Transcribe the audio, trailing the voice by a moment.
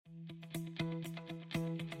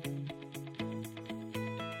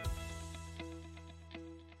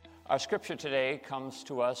Our scripture today comes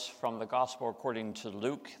to us from the Gospel according to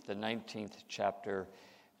Luke, the 19th chapter,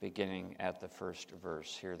 beginning at the first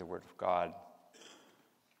verse. Hear the word of God.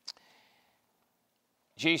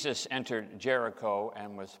 Jesus entered Jericho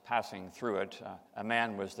and was passing through it. A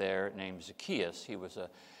man was there named Zacchaeus. He was a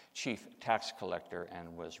chief tax collector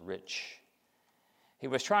and was rich. He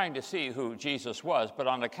was trying to see who Jesus was, but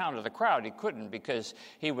on account of the crowd, he couldn't because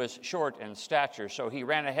he was short in stature. So he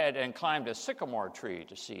ran ahead and climbed a sycamore tree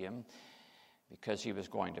to see him because he was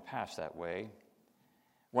going to pass that way.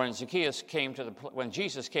 When Jesus came to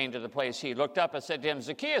the place, he looked up and said to him,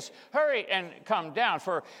 "Zacchaeus, hurry and come down,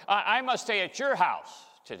 for I must stay at your house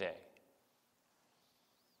today."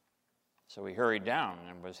 So he hurried down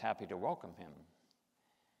and was happy to welcome him.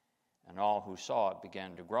 And all who saw it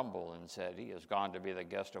began to grumble and said, "He has gone to be the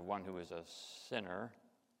guest of one who is a sinner."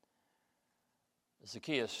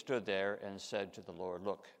 Zacchaeus stood there and said to the Lord,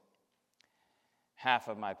 "Look, half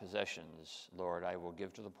of my possessions, Lord, I will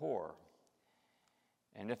give to the poor.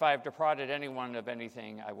 And if I have defrauded anyone of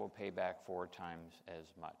anything, I will pay back 4 times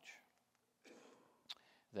as much."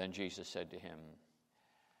 Then Jesus said to him,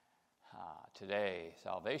 "Today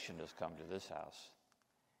salvation has come to this house,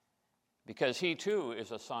 because he too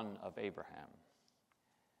is a son of Abraham.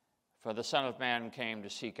 For the Son of Man came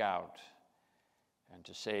to seek out and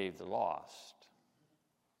to save the lost."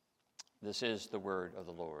 This is the word of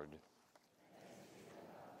the Lord.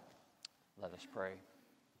 Let us pray.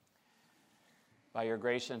 By your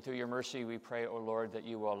grace and through your mercy, we pray, O Lord, that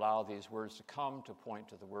you will allow these words to come to point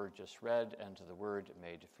to the word just read and to the word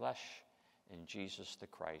made flesh in Jesus the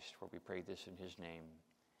Christ, for we pray this in his name.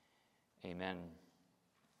 Amen.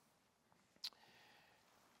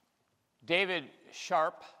 David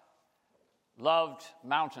Sharp loved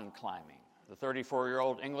mountain climbing. The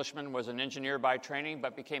 34-year-old Englishman was an engineer by training,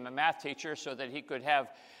 but became a math teacher so that he could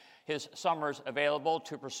have his summers available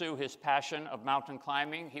to pursue his passion of mountain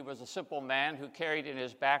climbing. He was a simple man who carried in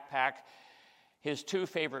his backpack his 2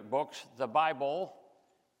 favorite books, the Bible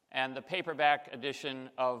and the paperback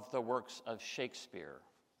edition of the works of Shakespeare.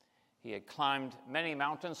 He had climbed many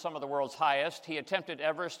mountains, some of the world's highest. He attempted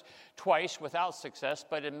Everest twice without success,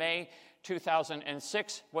 but in May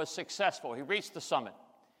 2006 was successful. He reached the summit.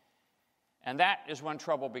 And that is when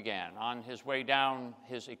trouble began. On his way down,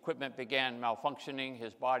 his equipment began malfunctioning.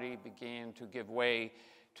 His body began to give way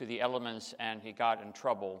to the elements, and he got in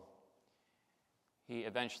trouble. He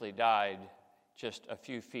eventually died just a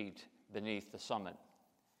few feet beneath the summit.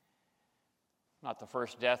 Not the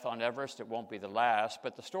first death on Everest, it won't be the last,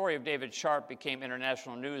 but the story of David Sharp became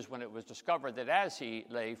international news when it was discovered that as he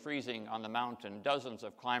lay freezing on the mountain, dozens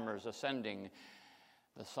of climbers ascending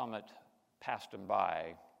the summit passed him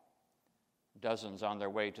by. Dozens on their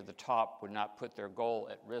way to the top would not put their goal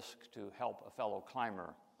at risk to help a fellow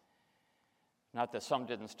climber. Not that some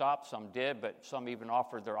didn't stop, some did, but some even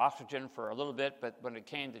offered their oxygen for a little bit, but when it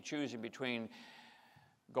came to choosing between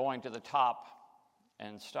going to the top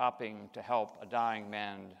and stopping to help a dying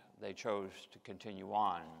man, they chose to continue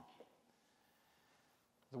on.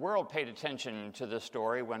 The world paid attention to this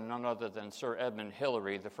story when none other than Sir Edmund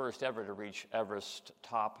Hillary, the first ever to reach Everest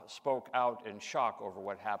top, spoke out in shock over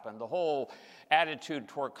what happened. "The whole attitude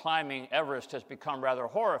toward climbing Everest has become rather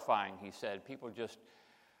horrifying," he said. "People just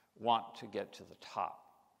want to get to the top."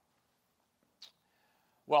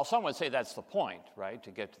 Well, some would say that's the point, right?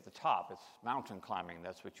 To get to the top. It's mountain climbing.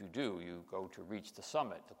 That's what you do. You go to reach the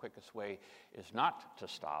summit. The quickest way is not to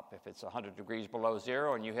stop. If it's 100 degrees below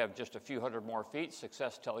zero and you have just a few hundred more feet,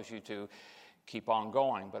 success tells you to keep on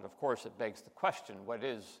going. But of course, it begs the question, what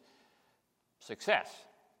is success?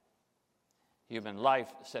 Human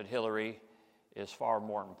life, said Hillary, is far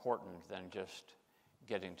more important than just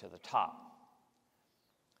getting to the top.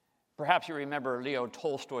 Perhaps you remember Leo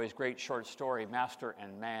Tolstoy's great short story, Master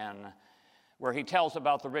and Man, where he tells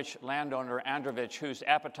about the rich landowner Androvich, whose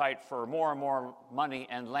appetite for more and more money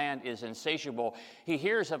and land is insatiable. He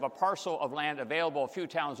hears of a parcel of land available a few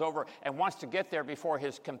towns over and wants to get there before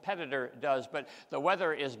his competitor does, but the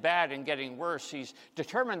weather is bad and getting worse. He's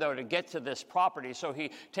determined, though, to get to this property, so he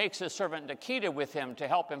takes his servant Nikita with him to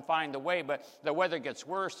help him find the way, but the weather gets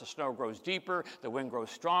worse, the snow grows deeper, the wind grows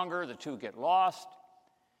stronger, the two get lost.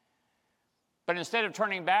 But instead of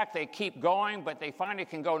turning back, they keep going, but they finally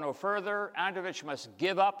can go no further. Androvich must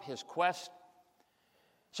give up his quest.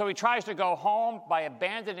 So he tries to go home by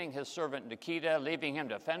abandoning his servant Nikita, leaving him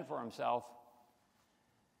to fend for himself.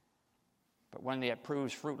 But when that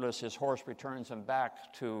proves fruitless, his horse returns him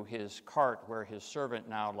back to his cart where his servant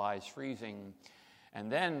now lies freezing. And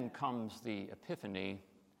then comes the epiphany.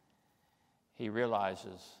 He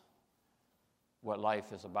realizes what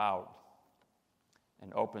life is about.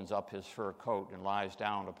 and opens up his fur coat and lies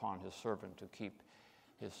down upon his servant to keep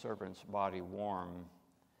his servant's body warm.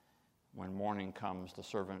 When morning comes, the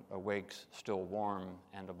servant awakes still warm,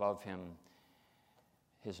 and above him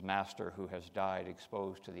his master who has died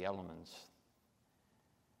exposed to the elements.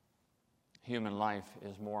 Human life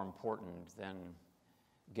is more important than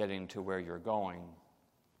getting to where you're going.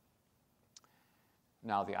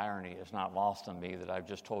 Now, the irony is not lost on me that I've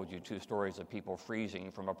just told you two stories of people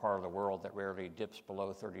freezing from a part of the world that rarely dips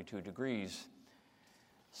below 32 degrees.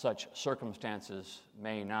 Such circumstances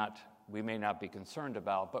we may not be concerned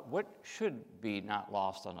about, but what should be not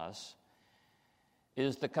lost on us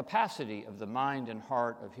is the capacity of the mind and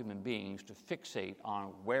heart of human beings to fixate on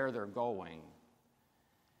where they're going.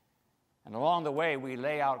 And along the way, we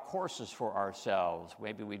lay out courses for ourselves.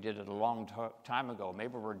 Maybe we did it a long time ago.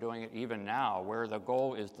 Maybe we're doing it even now, where the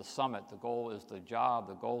goal is the summit, the goal is the job,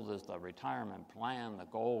 the goal is the retirement plan, the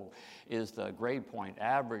goal is the grade point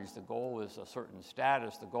average, the goal is a certain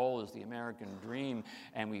status, the goal is the American dream,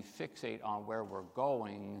 and we fixate on where we're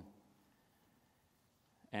going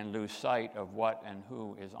and lose sight of what and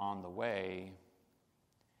who is on the way.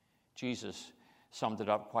 Jesus summed it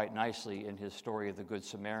up quite nicely in his story of the Good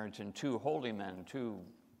Samaritan. Two holy men, two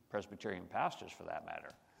Presbyterian pastors for that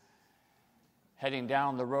matter, heading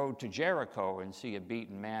down the road to Jericho and see a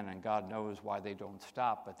beaten man, and God knows why they don't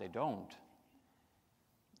stop, but they don't.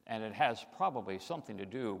 And it has probably something to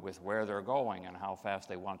do with where they're going and how fast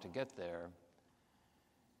they want to get there.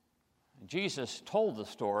 Jesus told the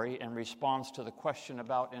story in response to the question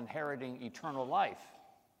about inheriting eternal life.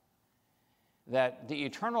 That the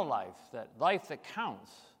eternal life, that life that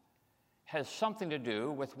counts, has something to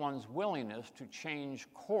do with one's willingness to change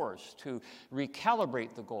course, to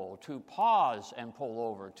recalibrate the goal, to pause and pull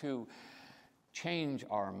over, to change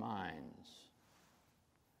our minds.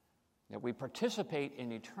 That we participate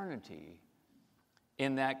in eternity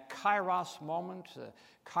in that kairos moment,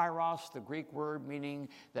 kairos, the Greek word meaning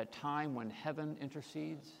that time when heaven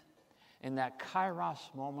intercedes. In that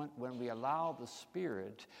kairos moment when we allow the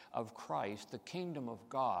Spirit of Christ, the kingdom of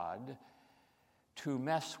God, to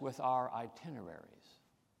mess with our itineraries.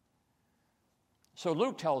 So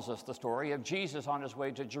Luke tells us the story of Jesus on his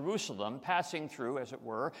way to Jerusalem, passing through, as it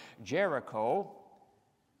were, Jericho.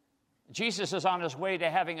 Jesus is on his way to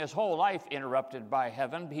having his whole life interrupted by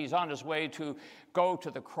heaven. He's on his way to go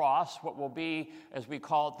to the cross, what will be, as we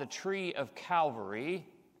call it, the tree of Calvary.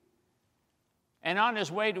 And on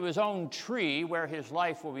his way to his own tree, where his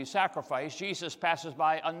life will be sacrificed, Jesus passes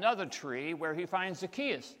by another tree where he finds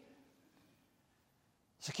Zacchaeus.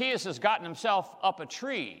 Zacchaeus has gotten himself up a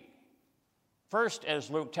tree. First, as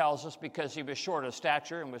Luke tells us, because he was short of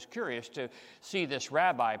stature and was curious to see this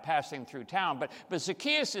rabbi passing through town. But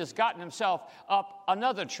Zacchaeus has gotten himself up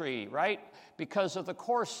another tree, right? Because of the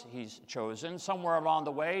course he's chosen. Somewhere along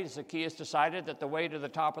the way, Zacchaeus decided that the way to the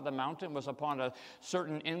top of the mountain was upon a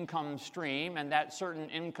certain income stream, and that certain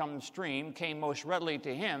income stream came most readily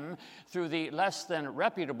to him through the less than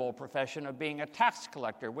reputable profession of being a tax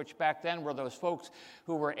collector, which back then were those folks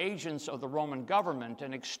who were agents of the Roman government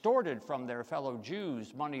and extorted from their fellow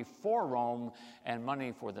Jews money for Rome and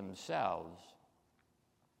money for themselves.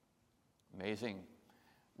 Amazing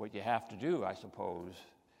what you have to do, I suppose,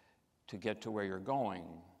 to get to where you're going.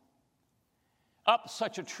 Up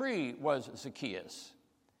such a tree was Zacchaeus.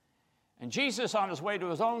 And Jesus, on his way to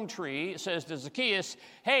his own tree, says to Zacchaeus,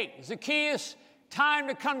 "Hey, Zacchaeus, time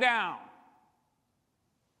to come down.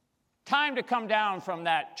 Time to come down from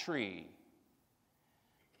that tree.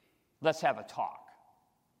 Let's have a talk."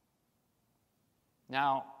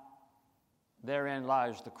 Now, therein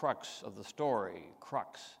lies the crux of the story.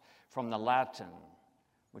 Crux, from the Latin,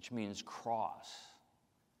 which means cross.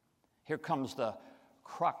 Here comes the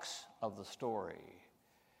crux of the story.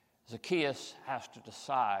 Zacchaeus has to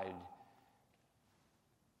decide,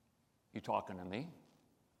 you talking to me?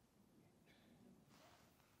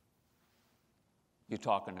 You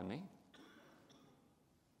talking to me?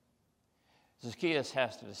 Zacchaeus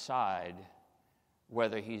has to decide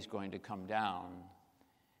whether he's going to come down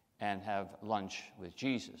and have lunch with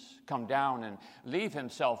Jesus. Come down and leave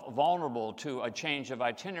himself vulnerable to a change of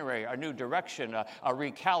itinerary, a new direction, a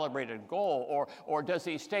recalibrated goal, or does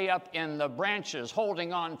he stay up in the branches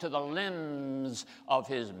holding on to the limbs of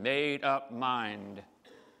his made-up mind?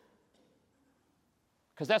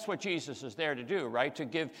 Because that's what Jesus is there to do, right? To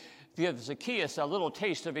give give Zacchaeus a little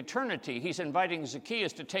taste of eternity. He's inviting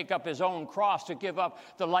Zacchaeus to take up his own cross, to give up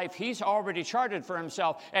the life he's already charted for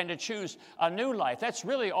himself, and to choose a new life. That's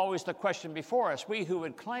really always the question before us. We who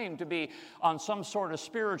would claim to be on some sort of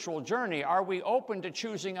spiritual journey, are we open to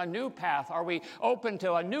choosing a new path? Are we open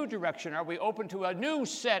to a new direction? Are we open to a new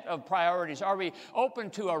set of priorities? Are we open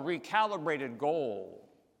to a recalibrated goal?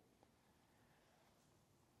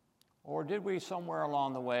 Or did we somewhere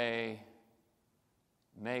along the way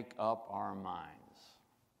make up our minds?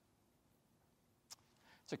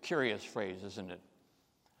 It's a curious phrase, isn't it?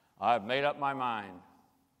 I've made up my mind.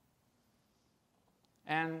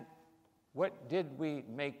 And what did we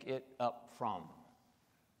make it up from?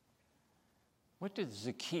 What did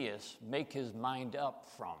Zacchaeus make his mind up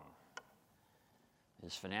from?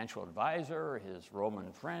 His financial advisor, his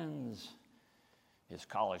Roman friends, his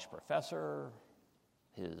college professor,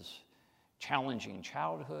 his challenging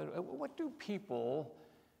childhood? What do people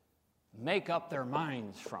make up their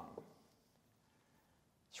minds from?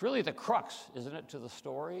 It's really the crux, isn't it, to the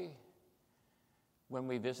story when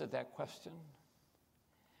we visit that question?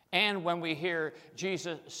 And when we hear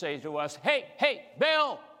Jesus say to us, hey,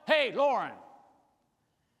 Bill, hey, Lauren,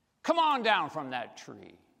 come on down from that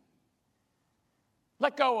tree.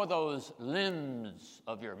 Let go of those limbs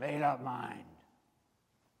of your made-up mind.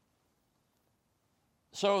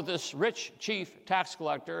 So this rich chief tax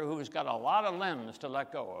collector, who's got a lot of limbs to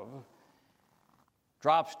let go of,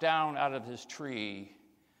 drops down out of his tree,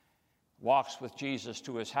 walks with Jesus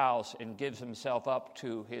to his house, and gives himself up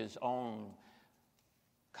to his own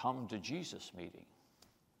come to Jesus meeting.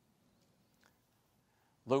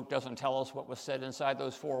 Luke doesn't tell us what was said inside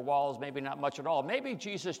those four walls, maybe not much at all. Maybe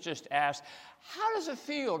Jesus just asked, how does it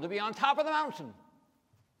feel to be on top of the mountain?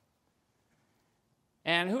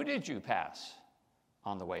 And who did you pass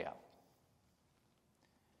on the way up?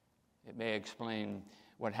 It may explain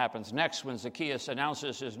what happens next when Zacchaeus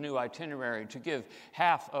announces his new itinerary to give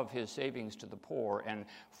half of his savings to the poor and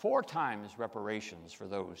 4 times reparations for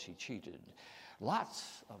those he cheated.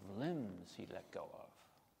 Lots of limbs he let go of.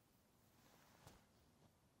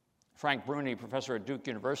 Frank Bruni, professor at Duke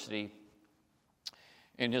University,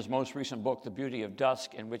 in his most recent book, The Beauty of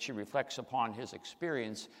Dusk, in which he reflects upon his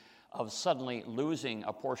experience of suddenly losing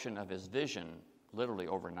a portion of his vision, literally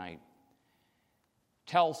overnight,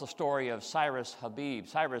 tells the story of Cyrus Habib.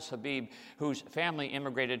 Cyrus Habib, whose family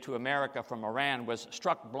immigrated to America from Iran, was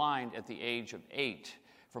struck blind at the age of 8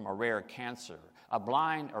 from a rare cancer. A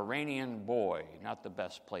blind Iranian boy, not the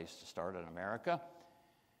best place to start in America.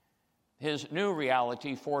 His new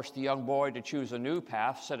reality forced the young boy to choose a new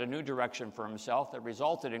path, set a new direction for himself that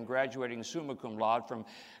resulted in graduating summa cum laude from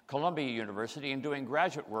Columbia University and doing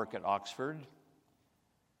graduate work at Oxford.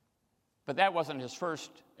 But that wasn't his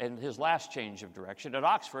first and his last change of direction. At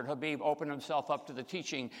Oxford, Habib opened himself up to the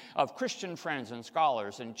teaching of Christian friends and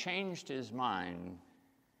scholars and changed his mind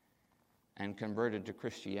and converted to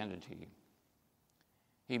Christianity.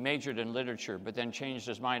 He majored in literature, but then changed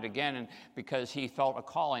his mind again because he felt a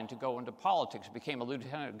calling to go into politics, became a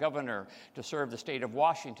lieutenant governor to serve the state of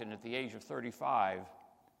Washington at the age of 35.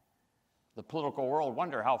 The political world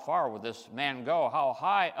wonder, how far will this man go? How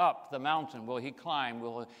high up the mountain will he climb?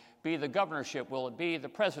 Will it be the governorship? Will it be the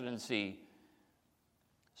presidency?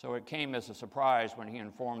 So it came as a surprise when he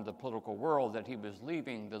informed the political world that he was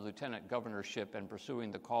leaving the lieutenant governorship and pursuing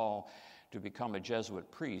the call to become a Jesuit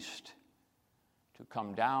priest, to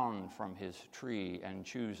come down from his tree and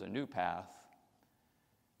choose a new path.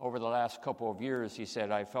 Over the last couple of years, he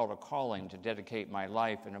said, I felt a calling to dedicate my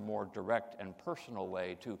life in a more direct and personal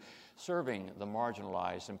way to serving the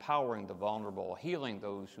marginalized, empowering the vulnerable, healing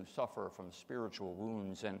those who suffer from spiritual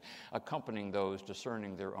wounds, and accompanying those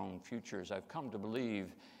discerning their own futures. I've come to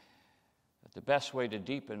believe that the best way to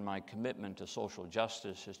deepen my commitment to social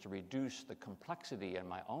justice is to reduce the complexity in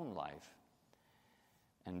my own life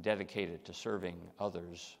and dedicate it to serving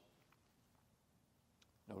others.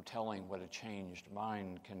 No telling what a changed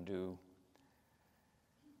mind can do.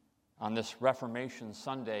 On this Reformation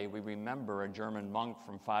Sunday, we remember a German monk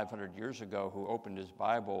from 500 years ago who opened his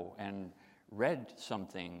Bible and read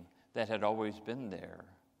something that had always been there,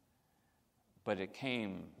 but it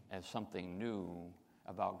came as something new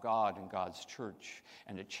about God and God's church,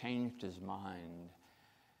 and it changed his mind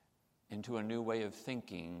into a new way of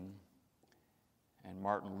thinking. And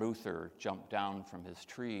Martin Luther jumped down from his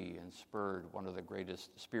tree and spurred one of the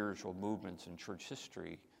greatest spiritual movements in church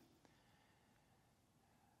history.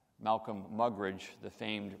 Malcolm Muggeridge, the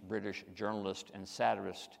famed British journalist and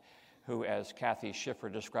satirist, who, as Kathy Schiffer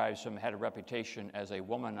describes him, had a reputation as a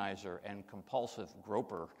womanizer and compulsive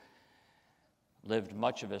groper, lived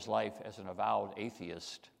much of his life as an avowed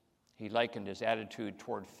atheist. He likened his attitude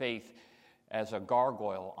toward faith as a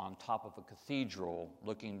gargoyle on top of a cathedral,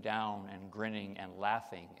 looking down and grinning and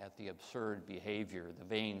laughing at the absurd behavior, the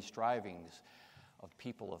vain strivings of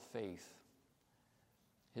people of faith.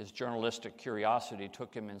 His journalistic curiosity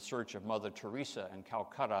took him in search of Mother Teresa in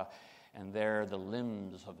Calcutta, and there the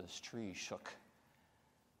limbs of his tree shook.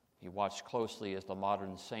 He watched closely as the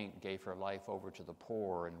modern saint gave her life over to the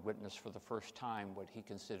poor and witnessed for the first time what he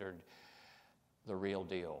considered the real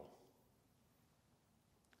deal.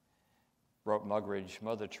 Wrote Muggeridge,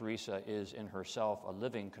 Mother Teresa is in herself a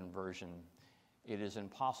living conversion. It is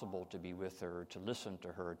impossible to be with her, to listen to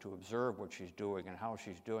her, to observe what she's doing and how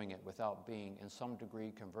she's doing it without being, in some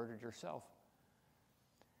degree, converted yourself.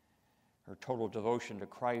 Her total devotion to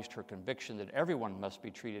Christ, her conviction that everyone must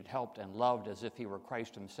be treated, helped, and loved as if he were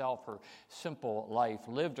Christ himself, her simple life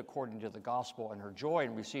lived according to the gospel, and her joy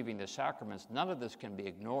in receiving the sacraments, none of this can be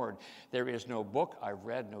ignored. There is no book I've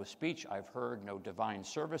read, no speech I've heard, no divine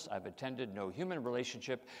service I've attended, no human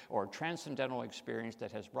relationship or transcendental experience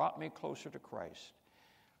that has brought me closer to Christ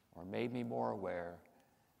or made me more aware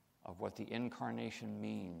of what the incarnation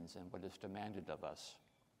means and what is demanded of us.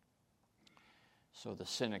 So the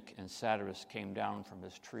cynic and satirist came down from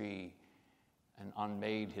his tree and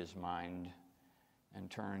unmade his mind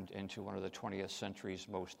and turned into one of the 20th century's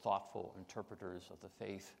most thoughtful interpreters of the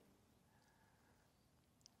faith.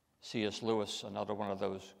 C.S. Lewis, another one of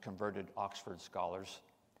those converted Oxford scholars,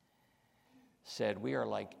 said, "We are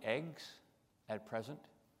like eggs at present,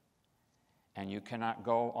 and you cannot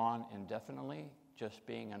go on indefinitely just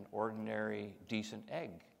being an ordinary, decent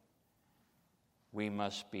egg. We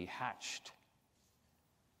must be hatched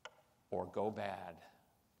or go bad.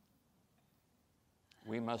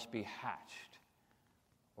 We must be hatched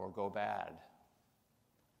or go bad."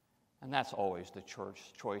 And that's always the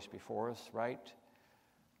church's choice before us, right?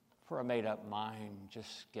 For a made-up mind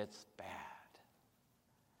just gets bad,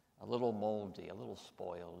 a little moldy, a little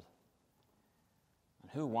spoiled.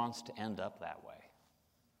 And who wants to end up that way?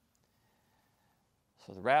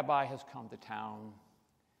 So the rabbi has come to town,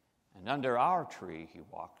 and under our tree he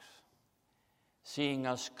walks, seeing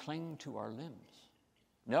us cling to our limbs,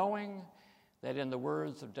 knowing that in the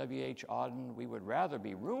words of W.H. Auden, we would rather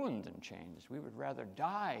be ruined than changed. We would rather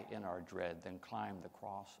die in our dread than climb the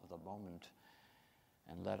cross of the moment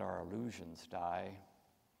and let our illusions die.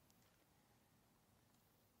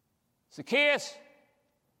 Zacchaeus,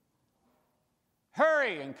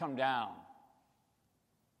 hurry and come down.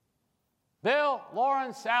 Bill,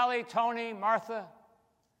 Lauren, Sally, Tony, Martha,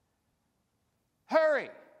 hurry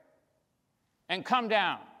and come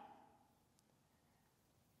down,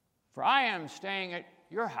 for I am staying at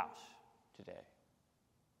your house today.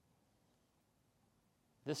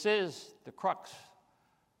 This is the crux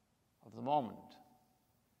of the moment.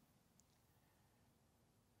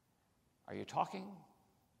 Are you talking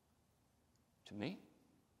to me?